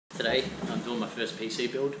Today I'm doing my first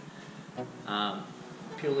PC build,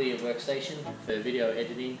 purely a workstation for video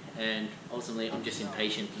editing, and ultimately I'm just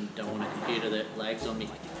impatient and don't want a computer that lags on me.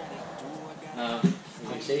 As you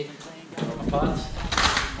can see, all my parts,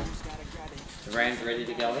 the RAM's ready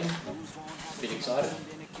to go in, a bit excited,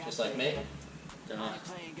 just like me.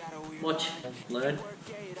 Watch, learn,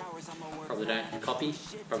 probably don't copy,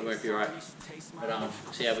 probably won't be right, but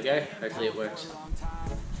see how we go, hopefully it works.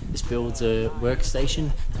 This build's a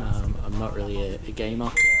workstation. I'm not really a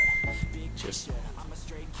gamer, just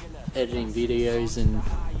editing videos and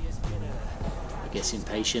I guess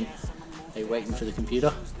impatient, waiting for the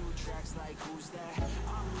computer.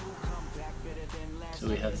 So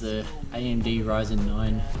we have the AMD Ryzen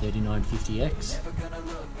 9 3950X.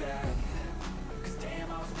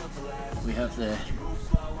 We have the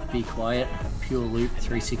Be Quiet Pure Loop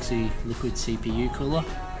 360 liquid CPU cooler.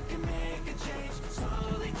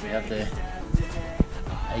 We have the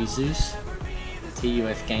ASUS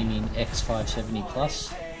TUF Gaming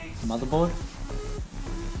X570-Plus motherboard.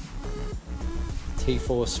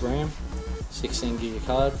 T-Force RAM, 16 gig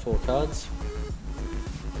card, 4 cards.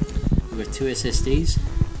 We've got 2 SSDs,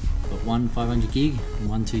 got one 500 gig and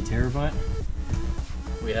one 2 terabyte.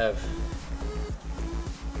 We have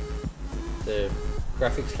the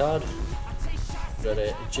graphics card. We've got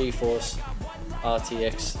a GeForce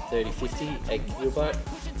RTX 3050, 8 gigabyte.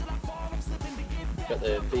 Got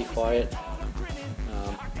the Be Quiet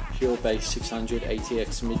Pure Base 600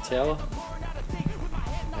 ATX mid tower,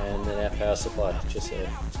 and then our power supply, just a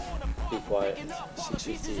Be Quiet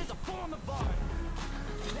 650.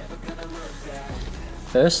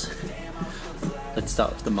 First, let's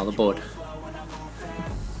start with the motherboard.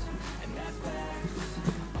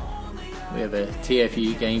 We have a TUF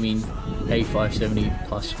Gaming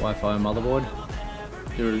A570-Plus Wi-Fi motherboard.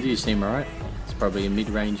 The reviews seem alright. It's probably a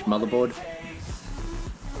mid-range motherboard.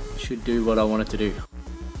 Should do what I want it to do.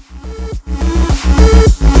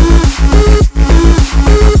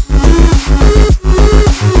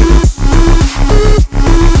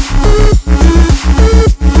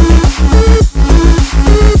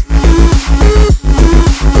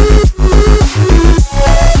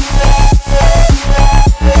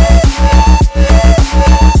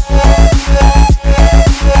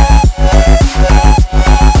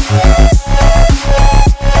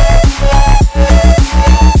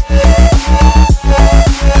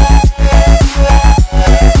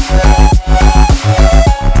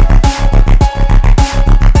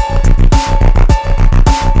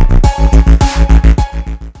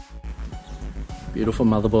 Beautiful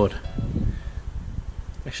motherboard.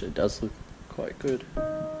 Actually, it does look quite good.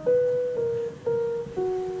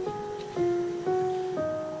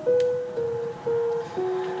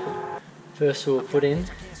 First, we'll put in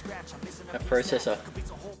a processor.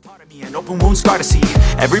 An open wound scar to see.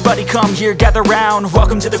 Everybody come here, gather round.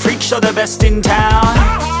 Welcome to the freak show, the best in town.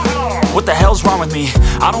 What the hell's wrong with me?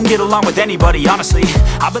 I don't get along with anybody, honestly.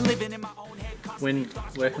 I've been living in my own head. When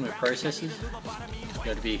working with processors, you've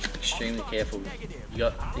got to be extremely careful. You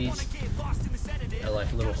got these are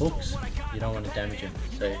like little hooks, you don't want to damage them.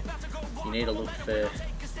 So you need to look for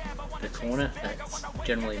the corner that's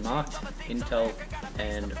generally marked. Intel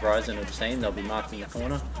and Ryzen are the same, they'll be marked in the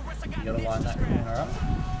corner. You got to line that corner up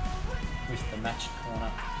with the matched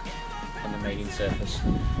corner on the mating surface.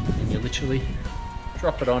 And you literally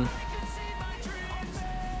drop it on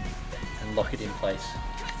and lock it in place.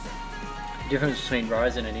 The difference between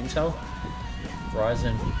Ryzen and Intel: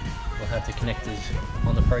 Ryzen will have the connectors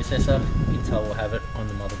on the processor, Intel will have it on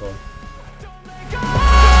the motherboard.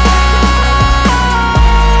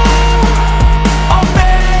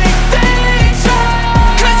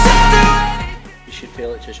 You should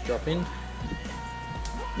feel it just drop in.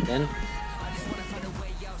 Then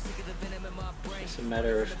it's a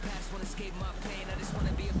matter of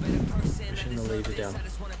pushing the lever down.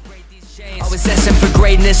 I was destined for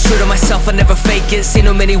greatness, true to myself, I never fake it. Seen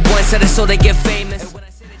too many ones that I saw they get famous.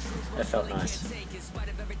 That felt nice.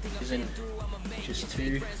 Using just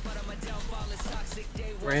 2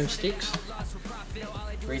 RAM sticks.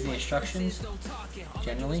 Read the instructions.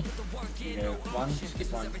 Generally, you go 1,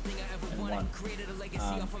 skip 1, and 1.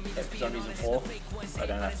 But because I'm using 4, I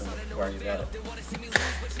don't have to worry about it.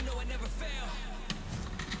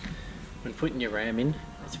 When putting your RAM in,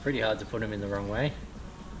 it's pretty hard to put them in the wrong way,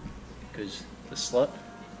 because the slot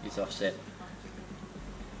is offset.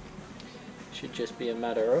 Should just be a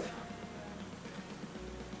matter of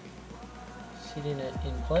sitting it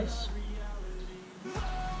in place.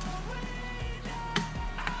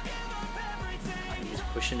 And just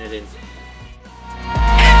pushing it in.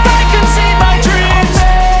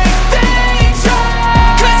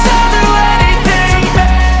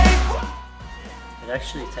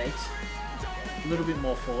 actually takes a little bit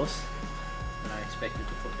more force than I expected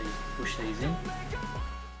to push these in.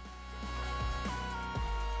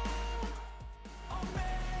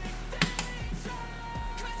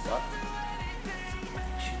 But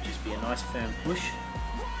it should just be a nice firm push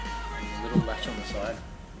and a little latch on the side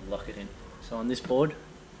and lock it in. So on this board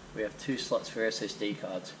we have 2 slots for SSD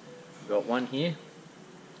cards. We've got one here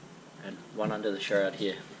and one under the shroud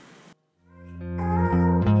here.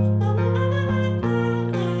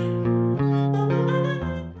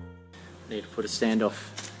 Need to put a standoff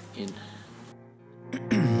in.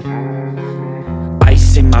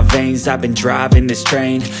 Ice in my veins, I've been driving this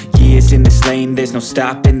train. Years in this lane, there's no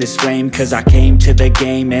stopping this flame. Cause I came to the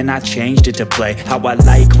game and I changed it to play how I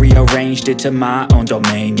like, rearranged it to my own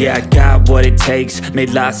domain. Yeah, I got what it takes,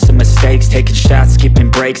 made lots of mistakes, taking shots, skipping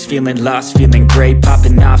breaks, feeling lost, feeling great,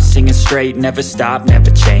 popping off, singing straight, never stopped,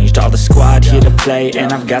 never changed. All the squad here to play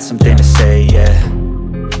and I've got something to say, yeah.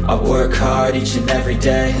 I work hard each and every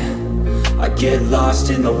day, I get lost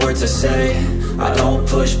in the words I say. I don't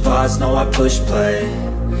push pause, no I push play.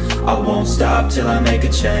 I won't stop till I make a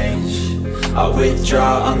change. I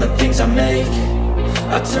withdraw on the things I make.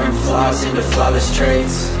 I turn flaws into flawless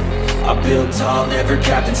traits. I build tall, never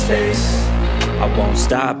capped in space. I won't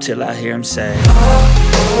stop till I hear him say,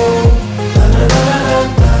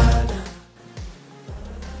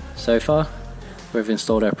 So far we've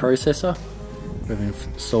installed our processor, we've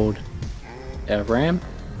installed our RAM,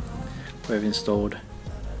 we've installed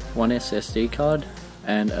one SSD card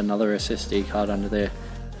and another SSD card under there.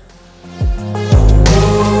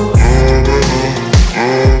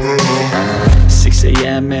 6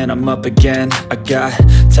 AM and I'm up again. I got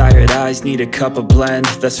tired eyes, need a cup of blend.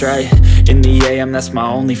 That's right, in the AM that's my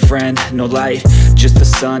only friend. No light, just the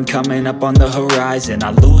sun coming up on the horizon.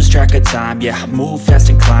 I lose track of time, yeah, I move fast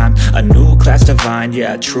and climb a new class divine,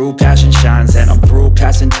 yeah, true passion shines. And I'm through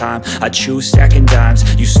passing time, I choose stacking dimes.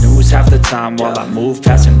 You snooze half the time while I move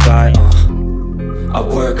passing by. I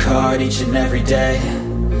work hard each and every day,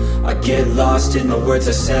 I get lost in the words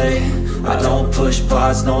I say. I don't push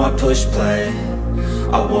pause, no I push play.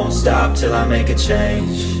 I won't stop till I make a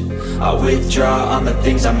change. I withdraw on the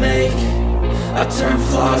things I make. I turn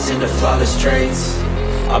flaws into flawless traits.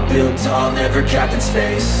 I build tall, never capped in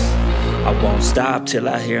space. I won't stop till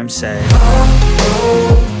I hear him say,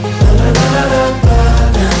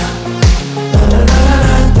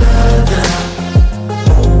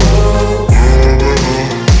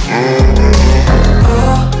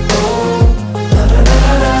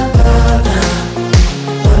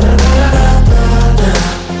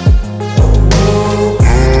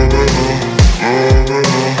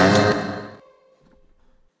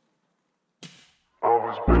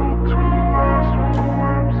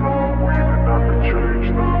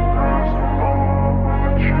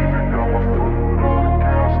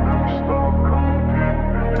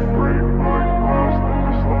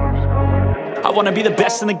 I wanna be the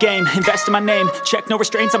best in the game, invest in my name. Check no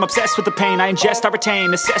restraints, I'm obsessed with the pain. I ingest, I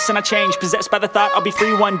retain, assess and I change. Possessed by the thought I'll be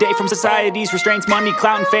free one day from society's restraints. Money,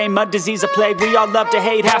 clout and fame, mud, disease, a plague. We all love to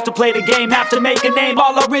hate, have to play the game, have to make a name.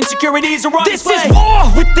 All our insecurities are on display. This is war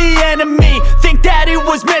with the enemy, think that it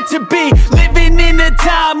was meant to be. Living in a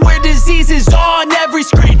time where disease is on every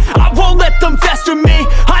screen. I won't let them fester me,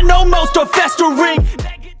 I know most are festering.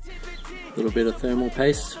 A little bit of thermal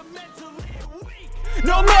paste.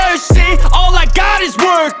 No mercy, all I got is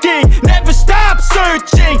working. Never stop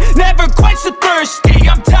searching, never quench the thirsty.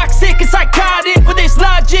 I'm toxic and psychotic with this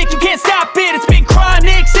logic, you can't stop it. It's been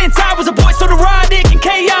chronic since I was a boy, so neurotic and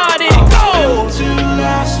chaotic. Built to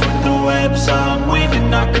last with the webs I'm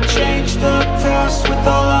weaving. I could change the past with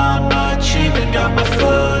all I'm achieving. Got my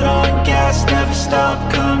foot on gas, never stop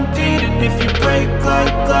competing. If you break like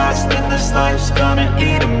glass, then this life's gonna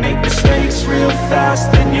eat 'em. Make mistakes real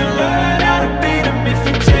fast, then you learn how to beat 'em. If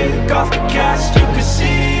you take off the cast, you can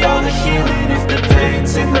see all the healing. If the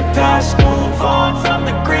pain's in the past, move on from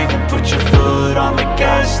the grave and put your foot on the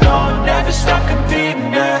gas. No, never stop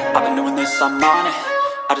competing, yeah. I've been doing this, I'm on it.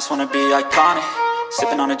 I just wanna be iconic.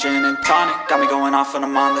 Sipping on a gin and tonic, got me going off when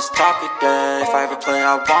I'm on this topic, yeah. If I ever play,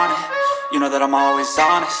 I want it. You know that I'm always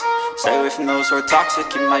honest. Stay away from those who are toxic.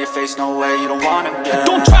 Keep them out your face, no way, you don't want them, yeah.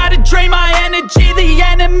 Don't try to drain my energy. The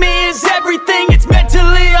enemy is everything. It's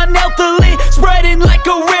mentally, unhealthily, spreading like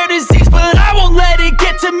a rare disease. But I won't let it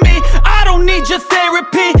get to me. I don't need your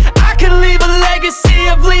therapy. I can leave a legacy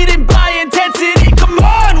of leading by intensity. Come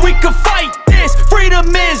on, we can fight this. Freedom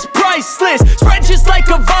is priceless. Spread just like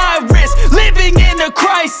a virus. Living in a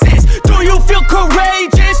crisis. Do you feel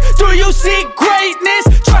courageous? Do you seek greatness?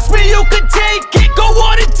 Trust me, you can take it. Go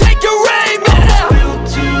on and take your aim. I was built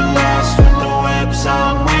to last with the webs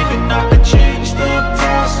I'm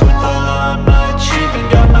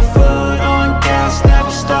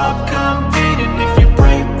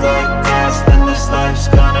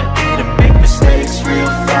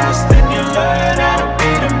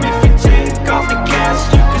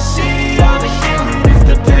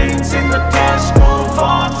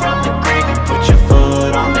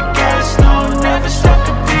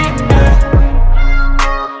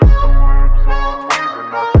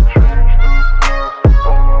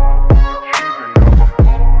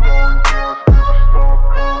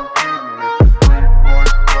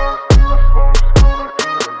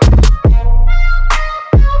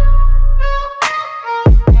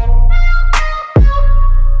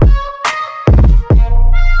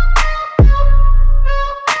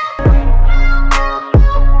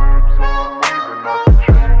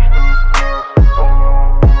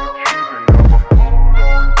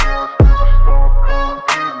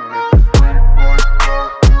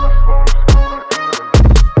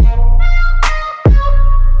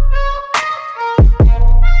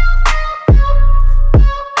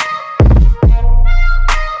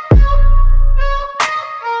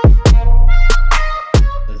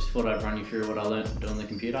thought I'd run you through what I learned doing the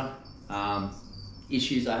computer.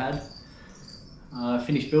 Issues I had. I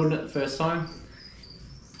finished building it the first time.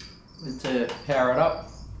 Went to power it up.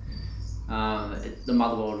 The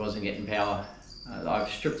motherboard wasn't getting power. I've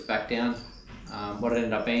stripped it back down. What it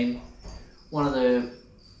ended up being, one of the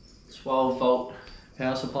 12 volt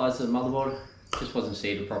power supplies to the motherboard just wasn't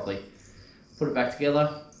seated properly. Put it back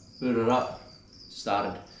together, booted it up,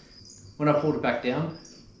 started. When I pulled it back down,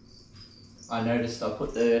 I noticed I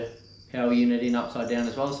put the power unit in upside down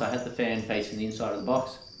as well, so I had the fan facing the inside of the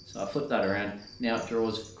box. So I flipped that around. Now it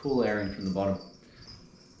draws cool air in from the bottom.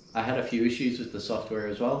 I had a few issues with the software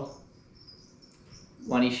as well.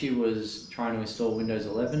 One issue was trying to install Windows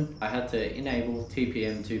 11. I had to enable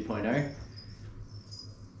TPM 2.0.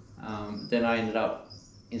 Then I ended up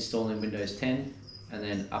installing Windows 10 and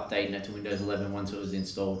then updating it to Windows 11 once it was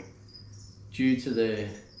installed. Due to the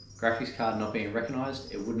graphics card not being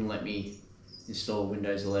recognized, it wouldn't let me install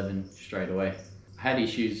Windows 11 straight away. I had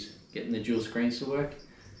issues getting the dual screens to work.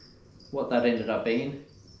 What that ended up being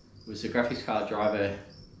was the graphics card driver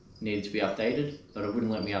needed to be updated, but it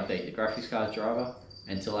wouldn't let me update the graphics card driver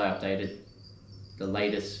until I updated the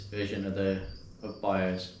latest version of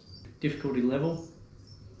BIOS. Difficulty level,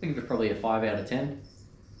 I think it's probably a 5 out of 10.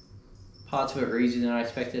 Parts of it were easier than I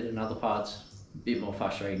expected, and other parts a bit more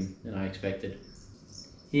frustrating than I expected.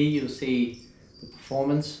 Here you'll see the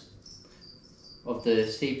performance of the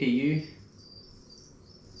CPU,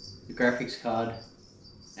 the graphics card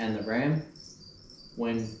and the RAM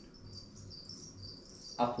when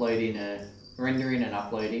rendering and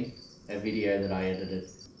uploading a video that I edited.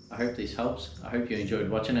 I hope this helps. I hope you enjoyed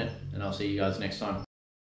watching it, and I'll see you guys next time.